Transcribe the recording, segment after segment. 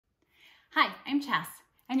Hi, I'm Chas,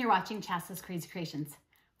 and you're watching Chas's Crazy Creations.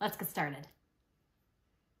 Let's get started.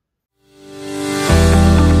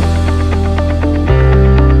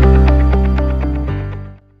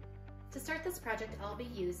 To start this project, I'll be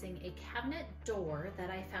using a cabinet door that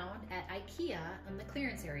I found at IKEA in the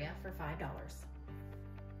clearance area for $5.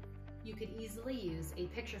 You could easily use a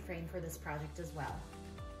picture frame for this project as well.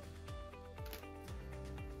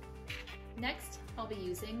 Next, I'll be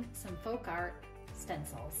using some folk art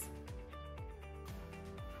stencils.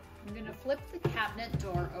 I'm going to flip the cabinet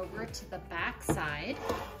door over to the back side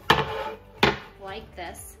like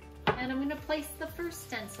this, and I'm going to place the first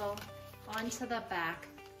stencil onto the back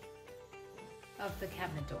of the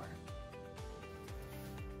cabinet door.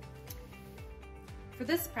 For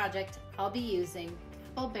this project, I'll be using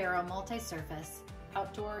Apple Barrel multi-surface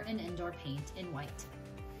outdoor and indoor paint in white.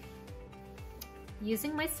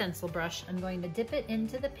 Using my stencil brush, I'm going to dip it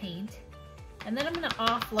into the paint, and then I'm going to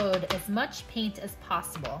offload as much paint as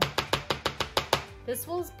possible. This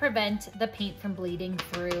will prevent the paint from bleeding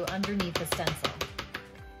through underneath the stencil.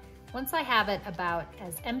 Once I have it about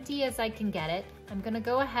as empty as I can get it, I'm going to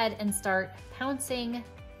go ahead and start pouncing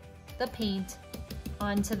the paint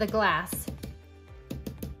onto the glass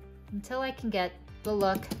until I can get the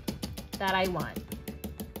look that I want.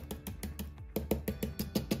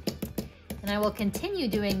 And I will continue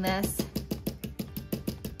doing this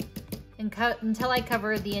until I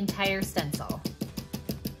cover the entire stencil.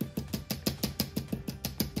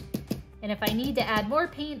 And if I need to add more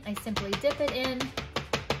paint, I simply dip it in,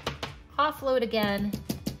 offload again,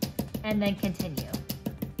 and then continue.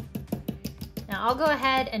 Now I'll go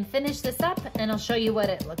ahead and finish this up and I'll show you what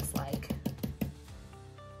it looks like.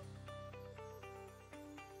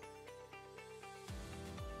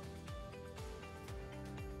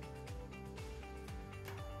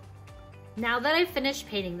 Now that I've finished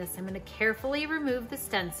painting this, I'm going to carefully remove the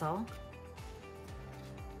stencil.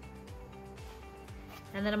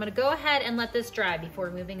 And then I'm going to go ahead and let this dry before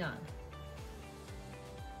moving on.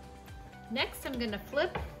 Next, I'm going to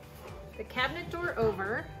flip the cabinet door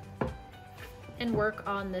over and work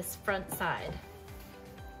on this front side.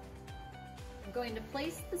 I'm going to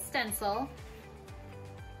place the stencil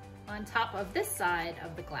on top of this side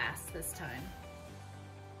of the glass this time.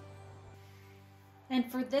 And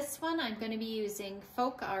for this one, I'm going to be using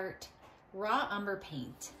Folk Art Raw Umber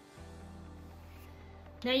Paint.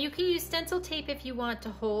 Now you can use stencil tape if you want to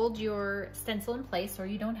hold your stencil in place, or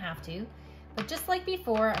you don't have to. But just like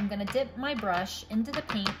before, I'm going to dip my brush into the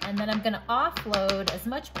paint, and then I'm going to offload as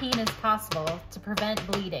much paint as possible to prevent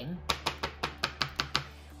bleeding.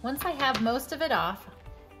 Once I have most of it off,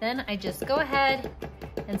 then I just go ahead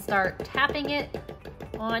and start tapping it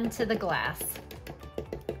onto the glass.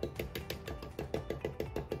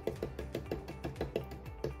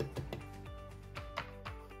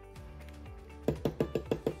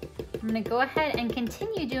 I'm going to go ahead and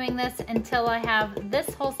continue doing this until I have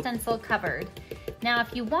this whole stencil covered. Now,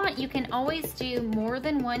 if you want, you can always do more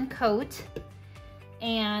than one coat,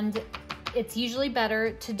 and it's usually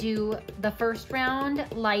better to do the first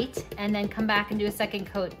round light and then come back and do a second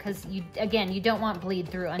coat, because you don't want bleed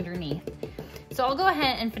through underneath. So I'll go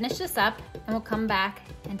ahead and finish this up and we'll come back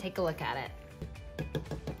and take a look at it.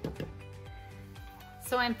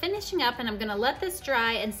 So I'm finishing up and I'm going to let this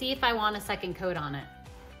dry and see if I want a second coat on it.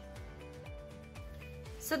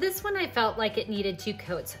 So this one I felt like it needed 2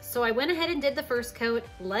 coats. So I went ahead and did the first coat,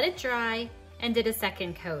 let it dry, and did a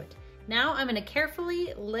second coat. Now I'm going to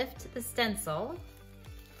carefully lift the stencil,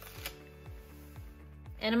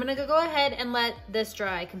 and I'm going to go ahead and let this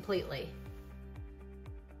dry completely.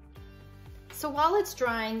 So while it's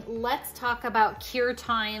drying, let's talk about cure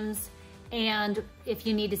times and if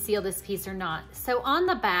you need to seal this piece or not. So on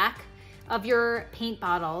the back of your paint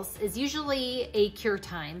bottles is usually a cure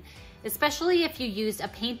time, especially if you used a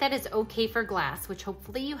paint that is okay for glass, which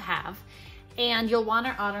hopefully you have, and you'll want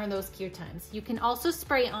to honor those cure times. You can also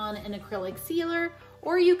spray on an acrylic sealer,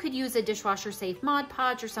 or you could use a dishwasher safe Mod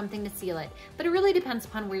Podge or something to seal it, but it really depends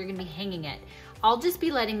upon where you're going to be hanging it. I'll just be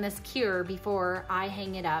letting this cure before I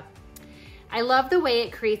hang it up. I love the way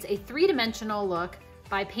it creates a 3-dimensional look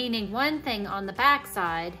by painting one thing on the back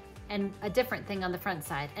side and a different thing on the front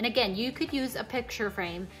side. And again, you could use a picture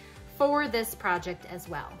frame for this project as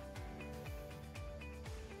well.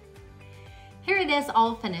 Here it is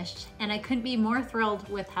all finished, and I couldn't be more thrilled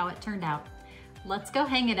with how it turned out. Let's go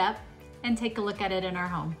hang it up and take a look at it in our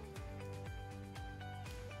home.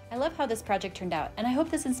 I love how this project turned out, and I hope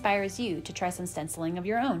this inspires you to try some stenciling of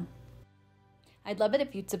your own. I'd love it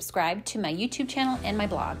if you'd subscribe to my YouTube channel and my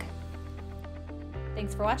blog.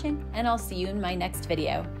 Thanks for watching, and I'll see you in my next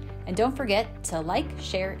video. And don't forget to like,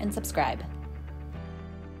 share, and subscribe.